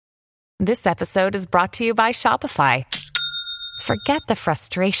This episode is brought to you by Shopify. Forget the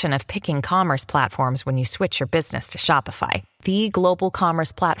frustration of picking commerce platforms when you switch your business to Shopify, the global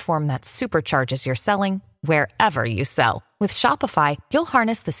commerce platform that supercharges your selling wherever you sell. With Shopify, you'll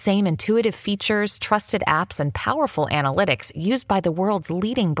harness the same intuitive features, trusted apps, and powerful analytics used by the world's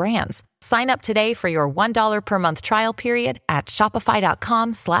leading brands. Sign up today for your $1 per month trial period at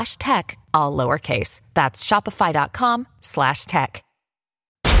shopify.com/tech, all lowercase. That's shopify.com/tech.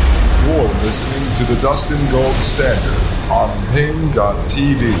 You're listening to the Dustin Gold Standard on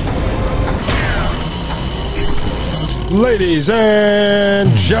Pain.tv. Ladies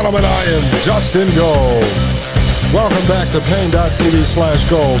and gentlemen, I am Dustin Gold. Welcome back to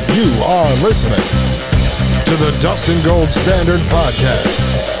Pain.tv/gold. You are listening to the Dustin Gold Standard Podcast.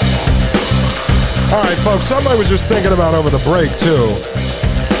 All right, folks, something I was just thinking about over the break, too.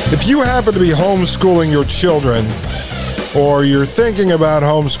 If you happen to be homeschooling your children, or you're thinking about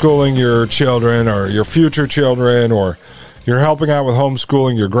homeschooling your children or your future children, or you're helping out with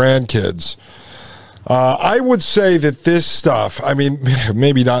homeschooling your grandkids, I would say that this stuff, I mean,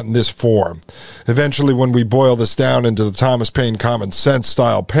 maybe not in this form. Eventually, when we boil this down into the Thomas Paine Common Sense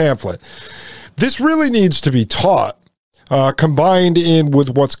style pamphlet, this really needs to be taught, combined in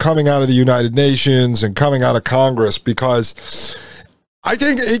with what's coming out of the United Nations and coming out of Congress, because I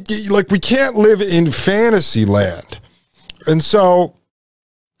think we can't live in fantasy land. And so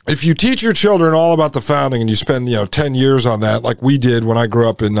if you teach your children all about the founding and you spend, 10 years on that, like we did when I grew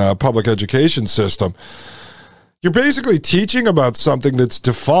up in a public education system, you're basically teaching about something that's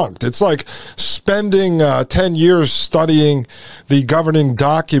defunct. It's like spending 10 years studying the governing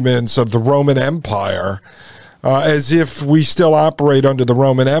documents of the Roman Empire, as if we still operate under the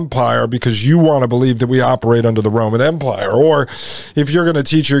Roman Empire because you want to believe that we operate under the Roman Empire. Or if you're going to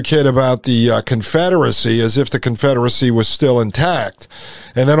teach your kid about the Confederacy as if the Confederacy was still intact.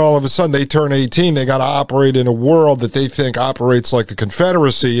 And then all of a sudden they turn 18, they got to operate in a world that they think operates like the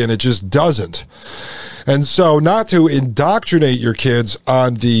Confederacy, and it just doesn't. And so not to indoctrinate your kids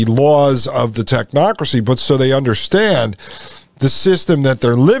on the laws of the technocracy, but so they understand the system that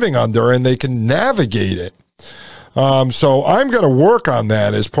they're living under and they can navigate it. So I'm going to work on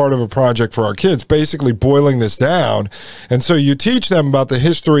that as part of a project for our kids, basically boiling this down. And so you teach them about the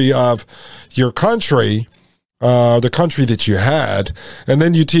history of your country, the country that you had, and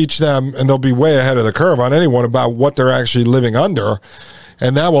then you teach them, and they'll be way ahead of the curve on anyone, about what they're actually living under.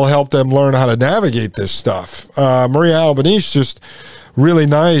 And that will help them learn how to navigate this stuff. Maria Albanese just really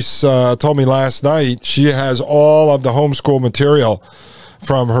nice, told me last night she has all of the homeschool material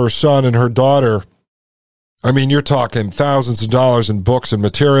from her son and her daughter. I mean, you're talking thousands of dollars in books and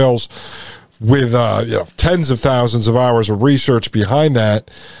materials with tens of thousands of hours of research behind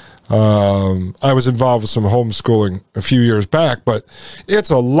that. I was involved with some homeschooling a few years back, but it's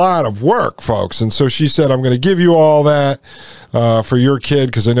a lot of work, folks. And so she said, I'm going to give you all that for your kid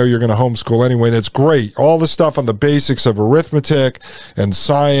because I know you're going to homeschool anyway. And it's great. All the stuff on the basics of arithmetic and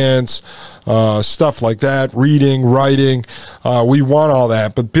science, stuff like that, reading, writing. We want all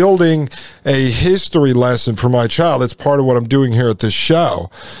that. But building a history lesson for my child, it's part of what I'm doing here at this show,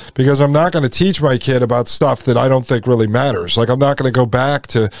 because I'm not going to teach my kid about stuff that I don't think really matters. Like, I'm not going to go back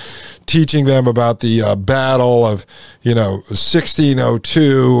to teaching them about the battle of,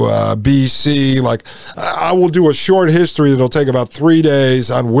 1602 BC. Like, I will do a short history that'll take about 3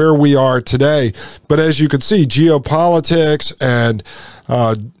 days on where we are today. But as you can see, geopolitics and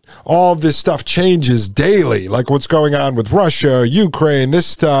all of this stuff changes daily, like what's going on with Russia, Ukraine, this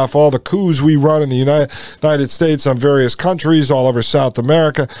stuff, all the coups we run in the United States on various countries all over South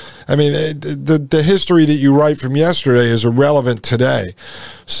America. I mean, the history that you write from yesterday is irrelevant today.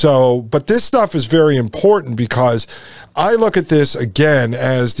 So, but this stuff is very important because I look at this again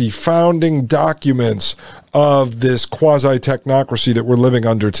as the founding documents of this quasi-technocracy that we're living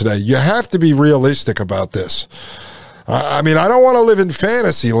under today. You have to be realistic about this. I mean, I don't want to live in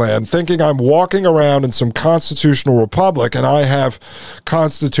fantasy land thinking I'm walking around in some constitutional republic and I have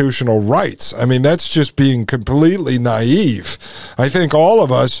constitutional rights. I mean, that's just being completely naive. I think all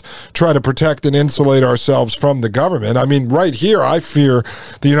of us try to protect and insulate ourselves from the government. I mean, right here, I fear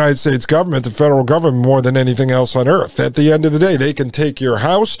the United States government, the federal government, more than anything else on earth. At the end of the day, they can take your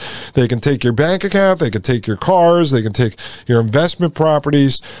house, they can take your bank account, they can take your cars, they can take your investment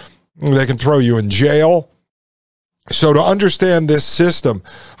properties, they can throw you in jail. So to understand this system,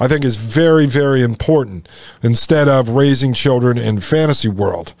 I think is very, very important instead of raising children in fantasy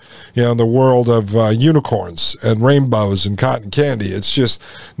world, in the world of unicorns and rainbows and cotton candy. It's just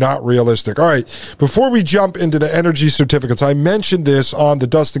not realistic. All right, before we jump into the energy certificates, I mentioned this on the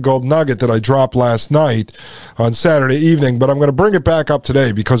Dust and Gold Nugget that I dropped last night on Saturday evening, but I'm going to bring it back up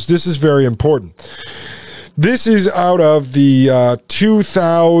today because this is very important. This is out of the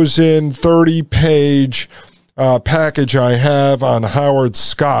 2,030-page package I have on Howard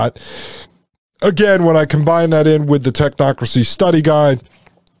Scott. Again, when I combine that in with the Technocracy Study Guide,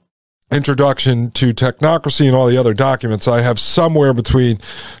 Introduction to Technocracy, and all the other documents, I have somewhere between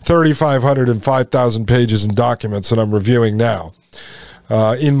 3,500 and 5,000 pages in documents that I'm reviewing now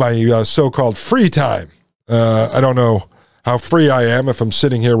in my so-called free time. I don't know how free I am if I'm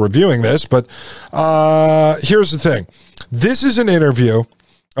sitting here reviewing this, but here's the thing. This is an interview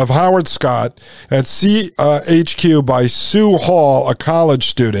of Howard Scott at CHQ by Sue Hall, a college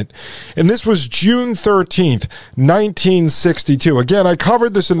student. And this was June 13th, 1962. Again, I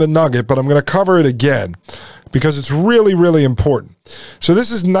covered this in the Nugget, but I'm going to cover it again because it's really, really important. So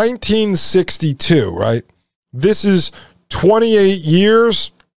this is 1962, right? This is 28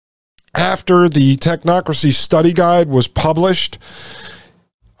 years after the Technocracy Study Guide was published,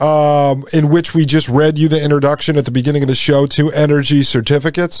 in which we just read you the introduction at the beginning of the show to energy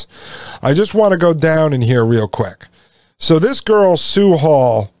certificates. I just want to go down in here real quick. So this girl, Sue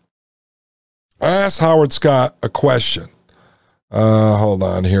Hall, asked Howard Scott a question. Hold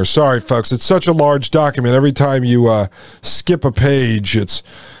on here. Sorry, folks. It's such a large document. Every time you skip a page, it's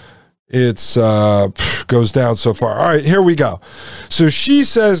goes down so far. All right, here we go. So she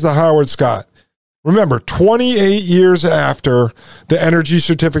says to Howard Scott, remember, 28 years after the energy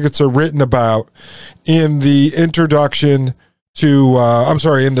certificates are written about in the introduction to,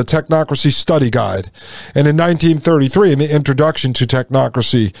 in the Technocracy Study Guide. And in 1933, in the introduction to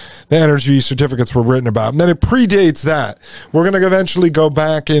Technocracy, the energy certificates were written about. And then it predates that. We're going to eventually go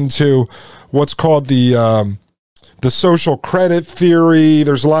back into what's called the social credit theory.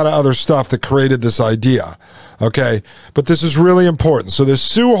 There's a lot of other stuff that created this idea. Okay, but this is really important. So this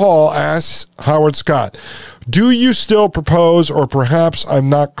Sue Hall asks Howard Scott, do you still propose, or perhaps I'm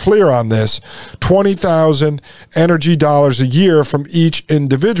not clear on this, 20,000 energy dollars a year from each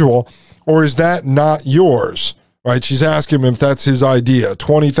individual, or is that not yours? Right? She's asking him if that's his idea,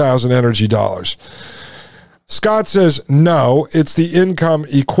 20,000 energy dollars. Scott says, no, it's the income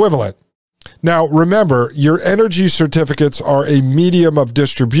equivalent. Now, remember, your energy certificates are a medium of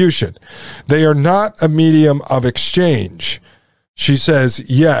distribution. They are not a medium of exchange. She says,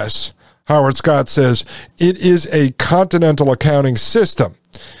 yes. Howard Scott says, it is a continental accounting system.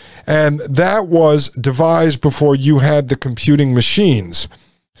 And that was devised before you had the computing machines.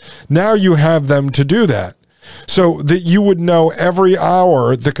 Now you have them to do that. So that you would know every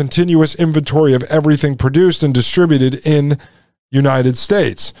hour the continuous inventory of everything produced and distributed in United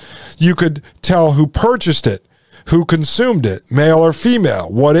States. You could tell who purchased it, who consumed it, male or female,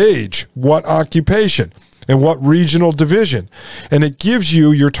 what age, what occupation, and what regional division. And it gives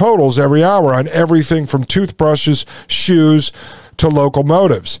you your totals every hour on everything from toothbrushes, shoes, to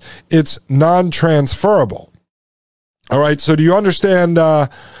locomotives. It's non-transferable. All right, so do you understand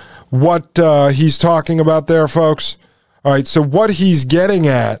what he's talking about there, folks? All right, so what he's getting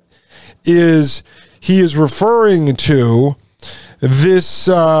at is he is referring to this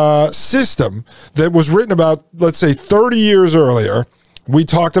system that was written about, let's say, 30 years earlier. We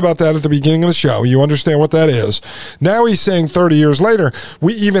talked about that at the beginning of the show. You understand what that is. Now he's saying 30 years later,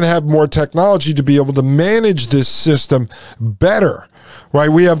 we even have more technology to be able to manage this system better, right?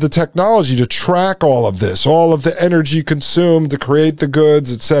 We have the technology to track all of this, all of the energy consumed to create the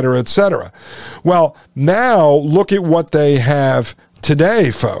goods, et cetera, et cetera. Well, now look at what they have today,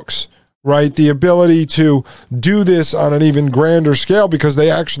 folks. Right, the ability to do this on an even grander scale because they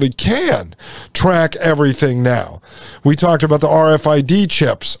actually can track everything now. We talked about the RFID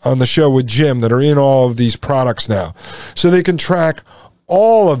chips on the show with Jim that are in all of these products now. So they can track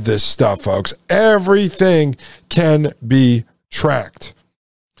all of this stuff, folks. Everything can be tracked.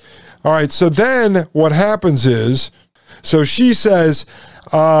 All right, so then what happens is, so she says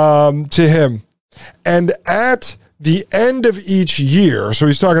to him, and at the end of each year, so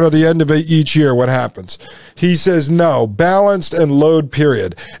he's talking about the end of each year, what happens? He says, no, balanced and load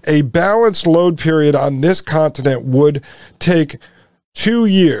period. A balanced load period on this continent would take 2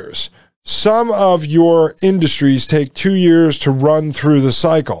 years. Some of your industries take 2 years to run through the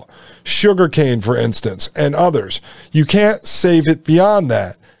cycle. Sugarcane, for instance, and others. You can't save it beyond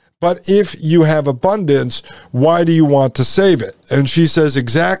that. But if you have abundance, why do you want to save it? And she says,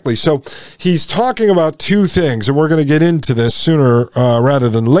 exactly. So he's talking about two things, and we're going to get into this sooner rather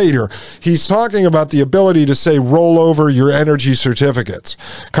than later. He's talking about the ability to, say, roll over your energy certificates,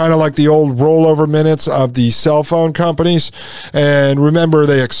 kind of like the old rollover minutes of the cell phone companies. And remember,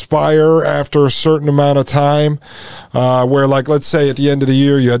 they expire after a certain amount of time, where, like, let's say at the end of the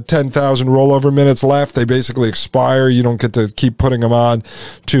year, you had 10,000 rollover minutes left. They basically expire. You don't get to keep putting them on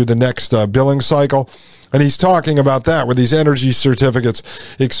to the next billing cycle. And he's talking about that, where these energy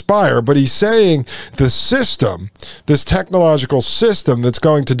certificates expire. But he's saying the system, this technological system that's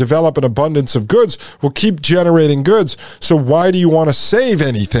going to develop an abundance of goods, will keep generating goods. So why do you want to save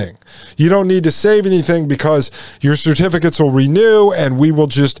anything? You don't need to save anything because your certificates will renew and we will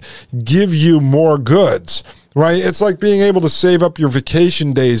just give you more goods. Right? It's like being able to save up your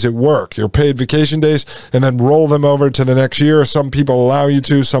vacation days at work, your paid vacation days, and then roll them over to the next year. Some people allow you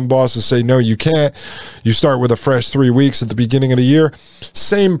to. Some bosses say, no, you can't. You start with a fresh 3 weeks at the beginning of the year.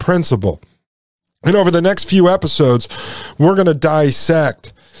 Same principle. And over the next few episodes, we're going to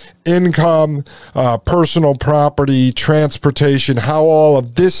dissect income, personal property, transportation, how all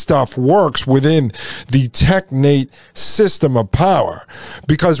of this stuff works within the TechNate system of power.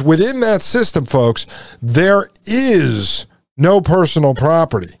 Because within that system, folks, there is no personal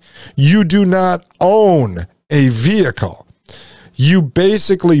property. You do not own a vehicle. You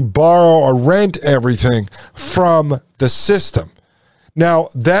basically borrow or rent everything from the system. Now,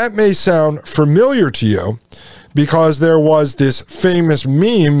 that may sound familiar to you, because there was this famous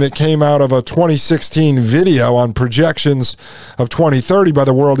meme that came out of a 2016 video on projections of 2030 by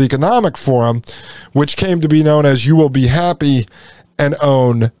the World Economic Forum, which came to be known as "You will be happy and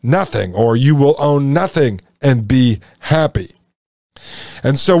own nothing," or "You will own nothing and be happy."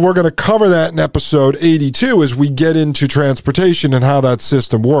 And so we're going to cover that in episode 82 as we get into transportation and how that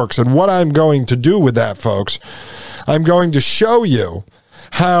system works. And what I'm going to do with that, folks, I'm going to show you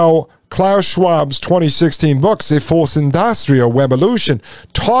how Klaus Schwab's 2016 book, The Fourth Industrial Revolution,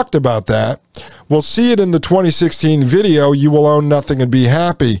 talked about that. We'll see it in the 2016 video, "You Will Own Nothing and Be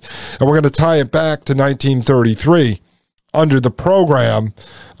Happy." And we're going to tie it back to 1933 under the program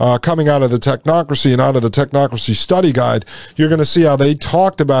coming out of the Technocracy and out of the Technocracy Study Guide. You're going to see how they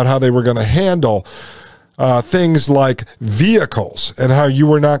talked about how they were going to handle things like vehicles and how you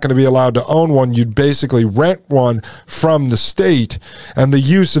were not going to be allowed to own one. You'd basically rent one from the state, and the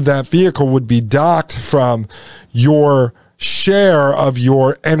use of that vehicle would be docked from your share of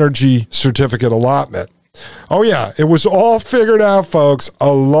your energy certificate allotment. Oh yeah, it was all figured out, folks,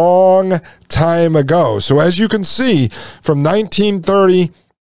 a long time ago. So as you can see, from 1930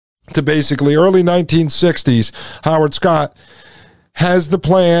 to basically early 1960s, Howard Scott has the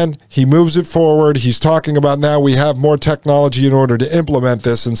plan. He moves it forward. He's talking about now we have more technology in order to implement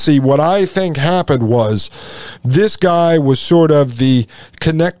this. And see, what I think happened was this guy was sort of the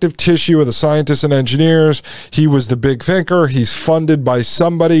connective tissue of the scientists and engineers. He was the big thinker. He's funded by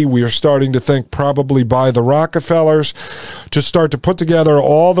somebody. We are starting to think probably by the Rockefellers to start to put together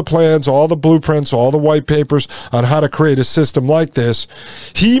all the plans, all the blueprints, all the white papers on how to create a system like this.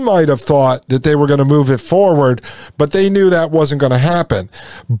 He might have thought that they were going to move it forward, but they knew that wasn't going to happen.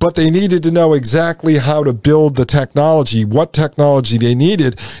 But they needed to know exactly how to build the technology, what technology they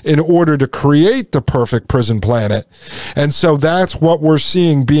needed in order to create the perfect prison planet. And so that's what we're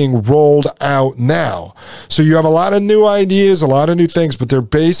seeing being rolled out now. So you have a lot of new ideas, a lot of new things, but they're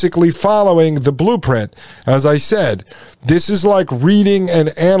basically following the blueprint. As I said, this is like reading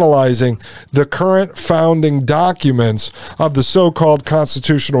and analyzing the current founding documents of the so-called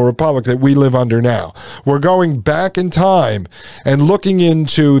constitutional republic that we live under now. We're going back in time and looking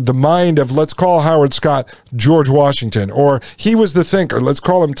into the mind of, let's call Howard Scott George Washington, or he was the thinker. Let's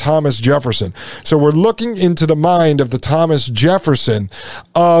call him Thomas Jefferson. So we're looking into the mind of the Thomas Jefferson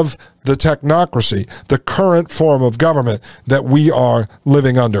of the technocracy, the current form of government that we are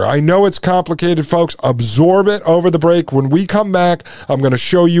living under. I know it's complicated, folks. Absorb it over the break. When we come back, I'm going to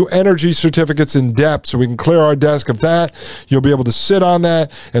show you energy certificates in depth so we can clear our desk of that. You'll be able to sit on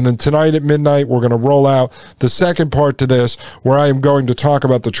that. And then tonight at midnight, we're going to roll out the second part to this, where I am going to talk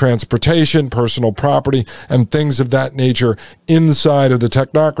about the transportation, personal property, and things of that nature inside of the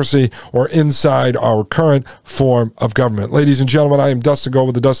technocracy or inside our current form of government. Ladies and gentlemen, I am Dustin Gold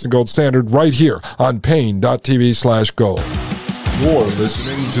with the Dustin Gold Standard right here on Paine.tv/gold. You're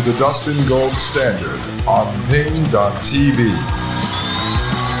listening to the Dustin Gold Standard on Paine.tv.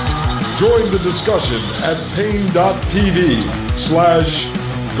 Join the discussion at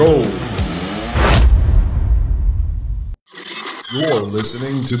Paine.tv/gold. You're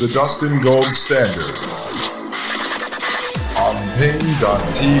listening to the Dustin Gold Standard. next on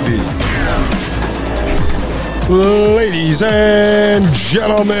Pain.tv. Ladies and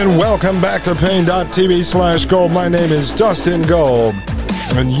gentlemen, welcome back to Pain.tv/gold. My name is Dustin Gold,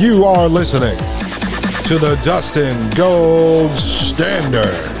 and you are listening to the Dustin Gold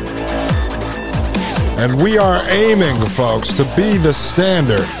Standard. And we are aiming, folks, to be the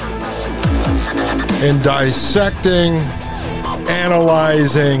standard in dissecting,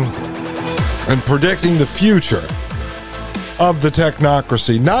 analyzing, and predicting the future of the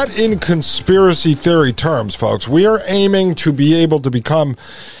technocracy. Not in conspiracy theory terms, folks. We are aiming to be able to become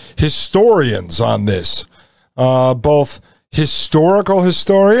historians on this, both historical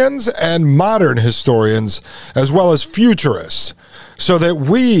historians and modern historians, as well as futurists, so that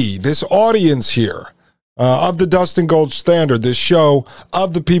we, this audience here, of the Dustin Gold Standard, this show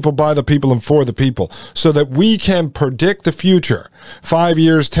of the people, by the people, and for the people, so that we can predict the future, 5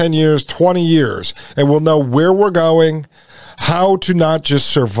 years, 10 years, 20 years, and we'll know where we're going, how to not just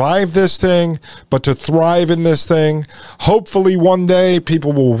survive this thing, but to thrive in this thing. Hopefully one day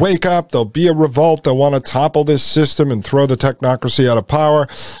people will wake up, there'll be a revolt, they'll want to topple this system and throw the technocracy out of power.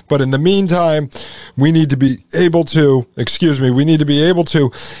 But in the meantime, we need to be able to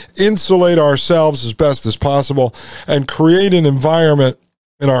insulate ourselves as best as possible and create an environment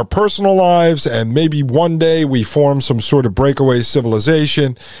in our personal lives, and maybe one day we form some sort of breakaway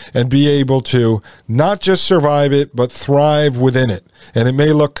civilization and be able to not just survive it, but thrive within it. And it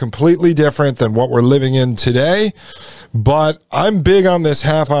may look completely different than what we're living in today, but I'm big on this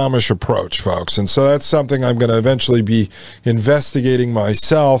half Amish approach, folks. And so that's something I'm going to eventually be investigating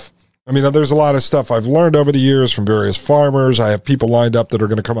myself. I mean, there's a lot of stuff I've learned over the years from various farmers. I have people lined up that are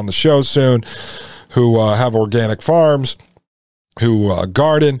going to come on the show soon who have organic farms, who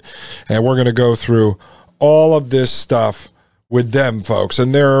garden, and we're going to go through all of this stuff with them, folks.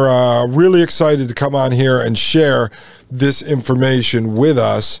 And they're really excited to come on here and share this information with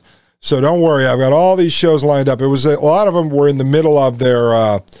us. So don't worry, I've got all these shows lined up. A lot of them were in the middle of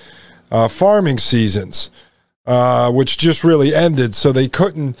their farming seasons, which just really ended, so they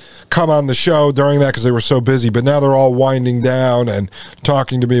couldn't come on the show during that because they were so busy. But now they're all winding down and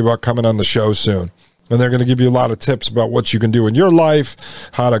talking to me about coming on the show soon. And they're going to give you a lot of tips about what you can do in your life,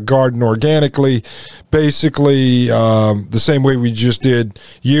 how to garden organically, basically the same way we just did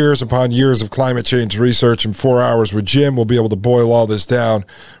years upon years of climate change research in 4 hours with Jim. We'll be able to boil all this down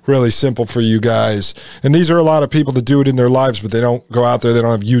really simple for you guys. And these are a lot of people that do it in their lives, but they don't go out there. They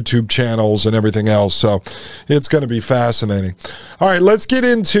don't have YouTube channels and everything else. So it's going to be fascinating. All right, let's get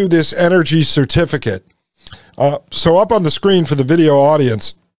into this energy certificate. So up on the screen for the video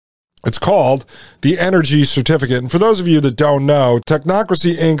audience, it's called the Energy Certificate. And for those of you that don't know,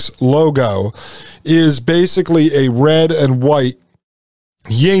 Technocracy Inc.'s logo is basically a red and white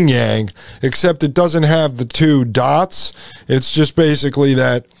yin-yang, except it doesn't have the two dots. It's just basically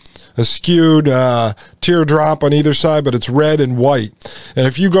that a skewed teardrop on either side, but it's red and white. And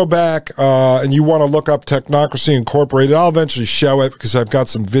if you go back and you want to look up Technocracy Incorporated, I'll eventually show it because I've got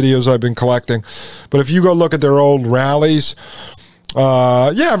some videos I've been collecting. But if you go look at their old rallies,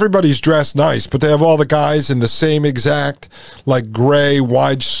 everybody's dressed nice, but they have all the guys in the same exact, like, gray,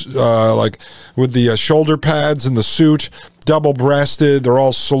 wide, like, with the shoulder pads and the suit, double-breasted. They're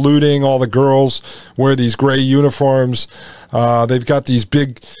all saluting. All the girls wear these gray uniforms. They've got these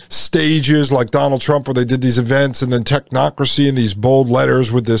big stages like Donald Trump where they did these events, and then Technocracy in these bold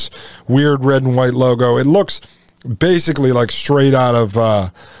letters with this weird red and white logo. It looks basically like straight out of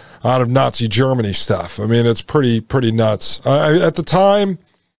Nazi Germany stuff. I mean, it's pretty nuts. At the time,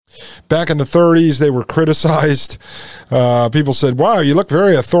 back in the 30s, they were criticized. People said, wow, you look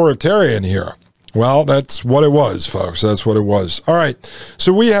very authoritarian here. Well, that's what it was, folks. That's what it was. All right,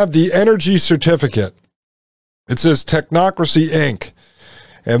 so we have the Energy Certificate. It says Technocracy Inc.,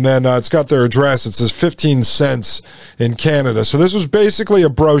 and then it's got their address. It says 15 cents in Canada. So this was basically a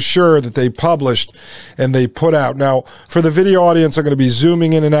brochure that they published and they put out. Now, for the video audience, I'm going to be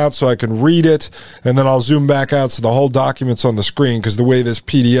zooming in and out so I can read it, and then I'll zoom back out so the whole document's on the screen, because the way this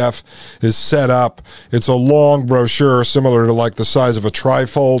PDF is set up, it's a long brochure similar to like the size of a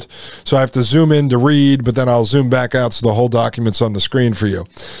trifold. So I have to zoom in to read, but then I'll zoom back out so the whole document's on the screen for you.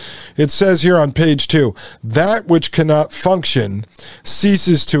 It says here on page 2, that which cannot function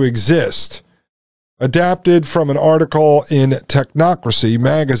ceases to exist. Adapted from an article in Technocracy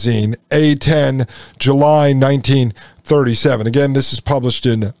magazine, A10, July 1937. Again, this is published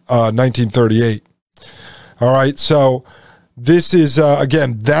in 1938. All right, so this is,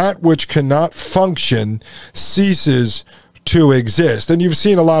 again, that which cannot function ceases to exist. And you've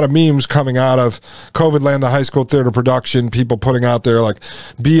seen a lot of memes coming out of COVID Land, the high school theater production, people putting out there like,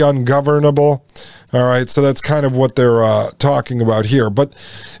 be ungovernable. All right, so that's kind of what they're talking about here. But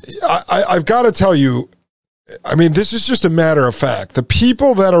I've got to tell you, I mean, this is just a matter of fact. The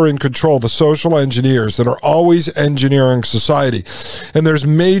people that are in control, the social engineers that are always engineering society, and there's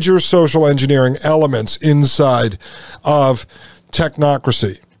major social engineering elements inside of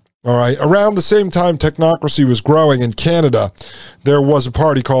technocracy. All right. Around the same time technocracy was growing in Canada, there was a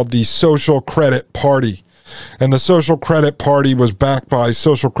party called the Social Credit Party. And the Social Credit Party was backed by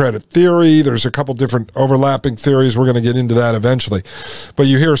social credit theory. There's a couple different overlapping theories. We're going to get into that eventually. But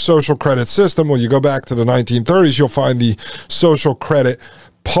you hear social credit system. Well, you go back to the 1930s, you'll find the Social Credit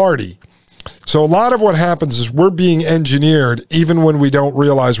Party. So a lot of what happens is we're being engineered even when we don't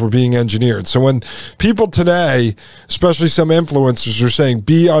realize we're being engineered. So when people today, especially some influencers, are saying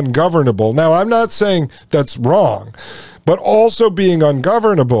be ungovernable. Now, I'm not saying that's wrong, but also being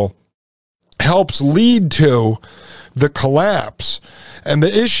ungovernable helps lead to the collapse. And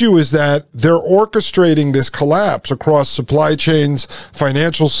the issue is that they're orchestrating this collapse across supply chains,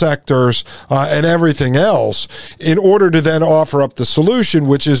 financial sectors, and everything else in order to then offer up the solution,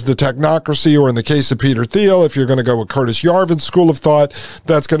 which is the technocracy, or in the case of Peter Thiel, if you're going to go with Curtis Yarvin's school of thought,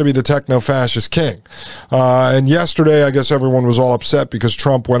 that's going to be the techno-fascist king. And yesterday, I guess everyone was all upset because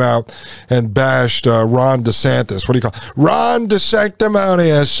Trump went out and bashed Ron DeSantis. What do you call it? Ron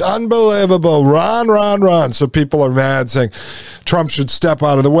DeSanctimonious, unbelievable, Ron. So people are mad, saying Trump should step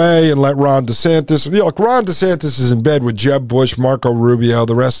out of the way and let Ron DeSantis. Look, Ron DeSantis is in bed with Jeb Bush, Marco Rubio,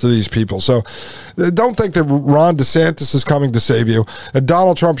 the rest of these people. So don't think that Ron DeSantis is coming to save you. And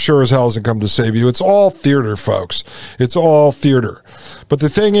Donald Trump sure as hell isn't come to save you. It's all theater, folks. It's all theater. But the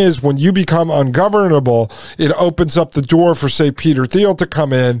thing is, when you become ungovernable, it opens up the door for, say, Peter Thiel to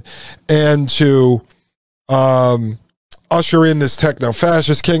come in and to usher in this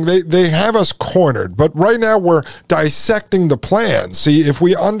techno-fascist king. They have us cornered, but right now we're dissecting the plans. See, if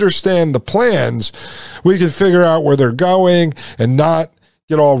we understand the plans, we can figure out where they're going and not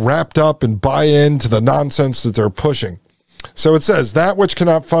get all wrapped up and buy into the nonsense that they're pushing. So it says, that which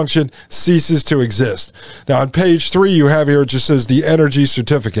cannot function ceases to exist. Now on page 3 you have here, it just says the energy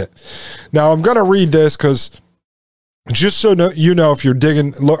certificate. Now I'm going to read this because just so you know, if you're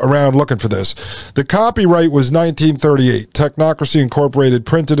digging around looking for this, the copyright was 1938. Technocracy Incorporated,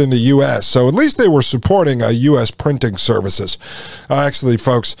 printed in the U.S. So at least they were supporting U.S. printing services. Actually,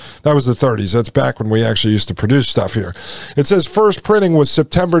 folks, that was the 30s. That's back when we actually used to produce stuff here. It says first printing was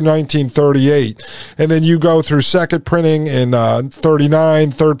September 1938. And then you go through second printing in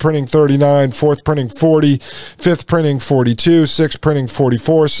 39, third printing 39, fourth printing 40, fifth printing 42, sixth printing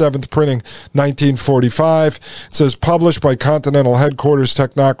 44, seventh printing 1945. It says published by Continental Headquarters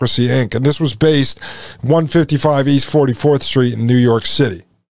Technocracy, Inc. And this was based 155 East 44th Street in New York City.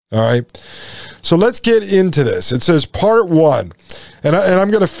 All right. So let's get into this. It says part 1, and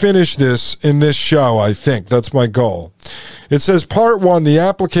I'm going to finish this in this show, I think. That's my goal. It says part 1, the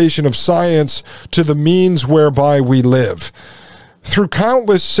application of science to the means whereby we live. Through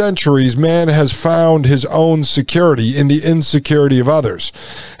countless centuries, man has found his own security in the insecurity of others,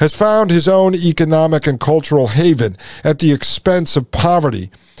 has found his own economic and cultural haven at the expense of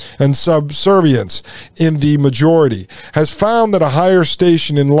poverty and subservience in the majority, has found that a higher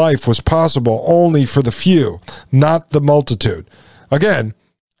station in life was possible only for the few, not the multitude. Again,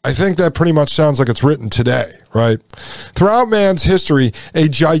 I think that pretty much sounds like it's written today, right? Throughout man's history, a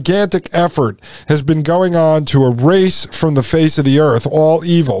gigantic effort has been going on to erase from the face of the earth all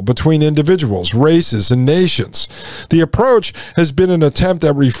evil between individuals, races, and nations. The approach has been an attempt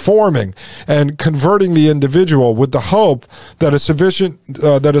at reforming and converting the individual with the hope that a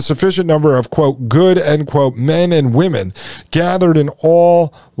sufficient number of, quote, good, end quote, men and women gathered in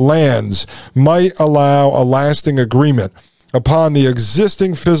all lands might allow a lasting agreement upon the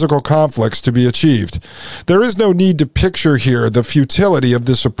existing physical conflicts to be achieved. There is no need to picture here the futility of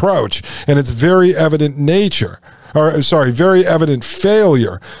this approach and its very evident very evident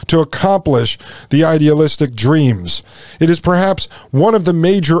failure to accomplish the idealistic dreams. It is perhaps one of the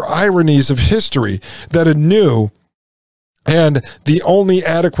major ironies of history that a new and the only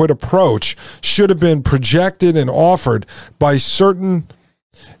adequate approach should have been projected and offered by certain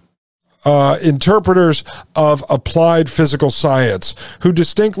interpreters of applied physical science who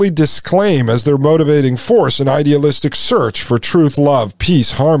distinctly disclaim as their motivating force an idealistic search for truth, love,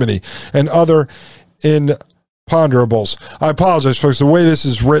 peace, harmony, and other imponderables. I apologize, folks. The way this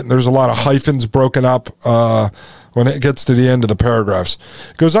is written, there's a lot of hyphens broken up when it gets to the end of the paragraphs.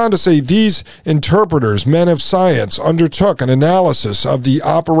 It goes on to say, these interpreters, men of science, undertook an analysis of the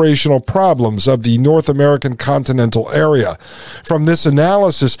operational problems of the North American continental area. From this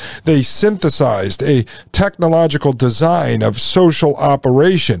analysis, they synthesized a technological design of social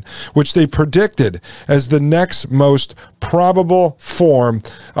operation, which they predicted as the next most probable form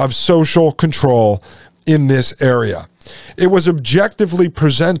of social control in this area. It was objectively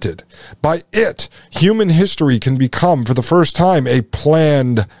presented. By it, human history can become, for the first time, a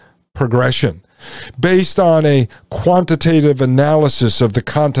planned progression based on a quantitative analysis of the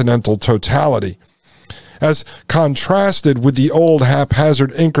continental totality, as contrasted with the old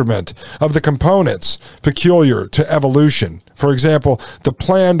haphazard increment of the components peculiar to evolution. For example, the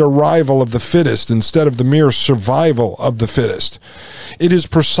planned arrival of the fittest instead of the mere survival of the fittest. It is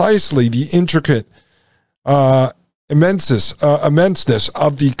precisely the intricate immenseness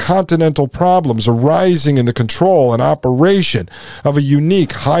of the continental problems arising in the control and operation of a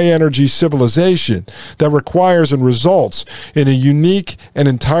unique high-energy civilization that requires and results in a unique and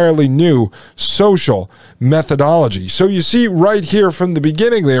entirely new social methodology. So you see right here from the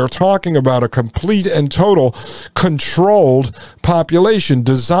beginning, they are talking about a complete and total controlled population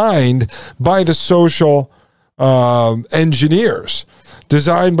designed by the social engineers,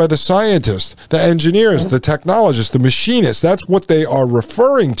 designed by the scientists, the engineers, the technologists, the machinists. That's what they are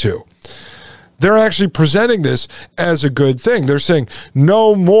referring to. They're actually presenting this as a good thing. They're saying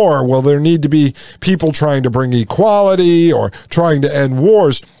no more will there need to be people trying to bring equality or trying to end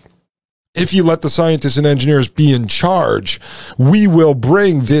wars. If you let the scientists and engineers be in charge, we will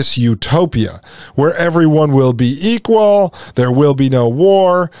bring this utopia where everyone will be equal, there will be no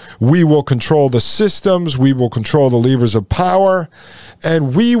war, we will control the systems, we will control the levers of power,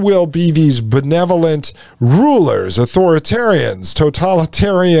 and we will be these benevolent rulers, authoritarians,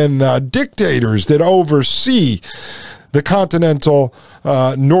 totalitarian dictators that oversee the continental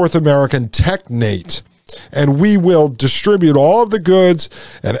North American technate. And we will distribute all of the goods,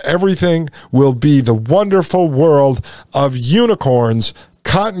 and everything will be the wonderful world of unicorns,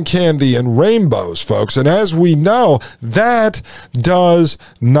 cotton candy, and rainbows, folks. And as we know, that does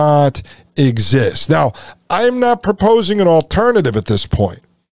not exist. Now, I am not proposing an alternative at this point.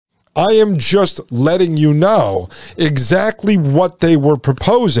 I am just letting you know exactly what they were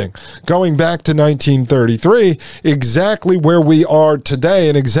proposing going back to 1933, exactly where we are today,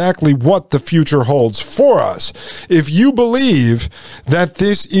 and exactly what the future holds for us. If you believe that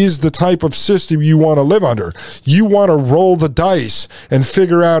this is the type of system you want to live under, you want to roll the dice and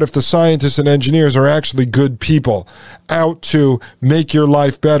figure out if the scientists and engineers are actually good people out to make your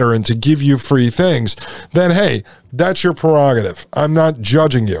life better and to give you free things, then hey, that's your prerogative. I'm not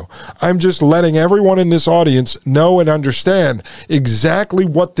judging you. I'm just letting everyone in this audience know and understand exactly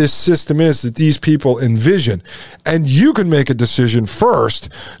what this system is that these people envision. And you can make a decision first.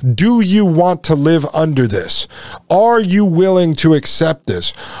 Do you want to live under this? Are you willing to accept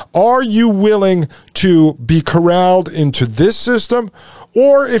this? Are you willing to be corralled into this system?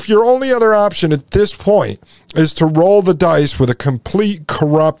 Or if your only other option at this point is to roll the dice with a complete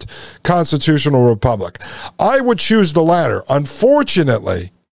corrupt constitutional republic, I would choose the latter.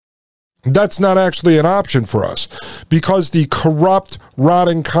 Unfortunately, that's not actually an option for us because the corrupt,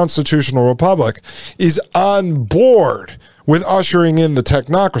 rotting constitutional republic is on board with ushering in the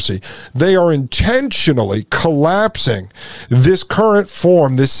technocracy. They are intentionally collapsing this current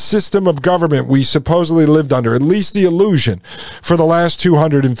form, this system of government we supposedly lived under, at least the illusion, for the last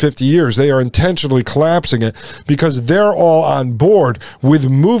 250 years. They are intentionally collapsing it because they're all on board with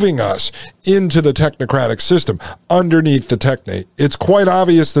moving us into the technocratic system underneath the technate. It's quite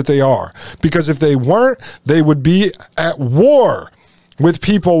obvious that they are, because if they weren't, they would be at war with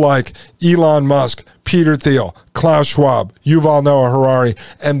people like Elon Musk, Peter Thiel, Klaus Schwab, Yuval Noah Harari,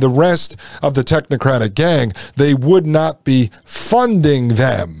 and the rest of the technocratic gang. They would not be funding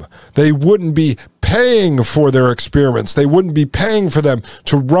them. They wouldn't be paying for their experiments. They wouldn't be paying for them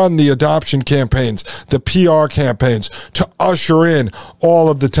to run the adoption campaigns, the PR campaigns, to usher in all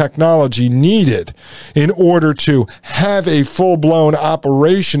of the technology needed in order to have a full-blown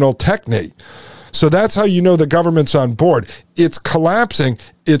operational technate. So that's how you know the government's on board. It's collapsing.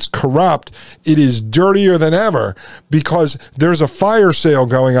 It's corrupt. It is dirtier than ever because there's a fire sale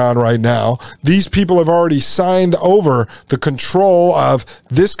going on right now. These people have already signed over the control of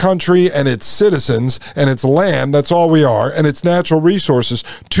this country and its citizens and its land, that's all we are, and its natural resources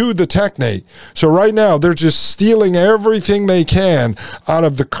to the technate. So right now, they're just stealing everything they can out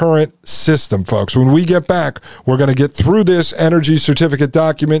of the current system, folks. When we get back, we're going to get through this energy certificate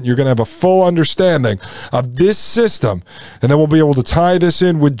document. You're going to have a full understanding of this system, and then we'll be able to tie this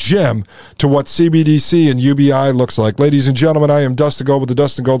in with Jim to what CBDC and UBI looks like. Ladies and gentlemen, I am Dustin Gold with the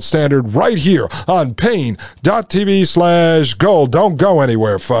Dustin Gold Standard right here on Pain.tv/gold. Don't go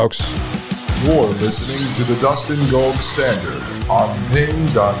anywhere, folks. You're listening to the Dustin Gold Standard on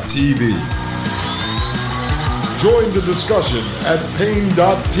Pain.tv. Join the discussion at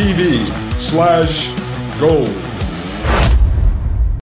Pain.tv/gold.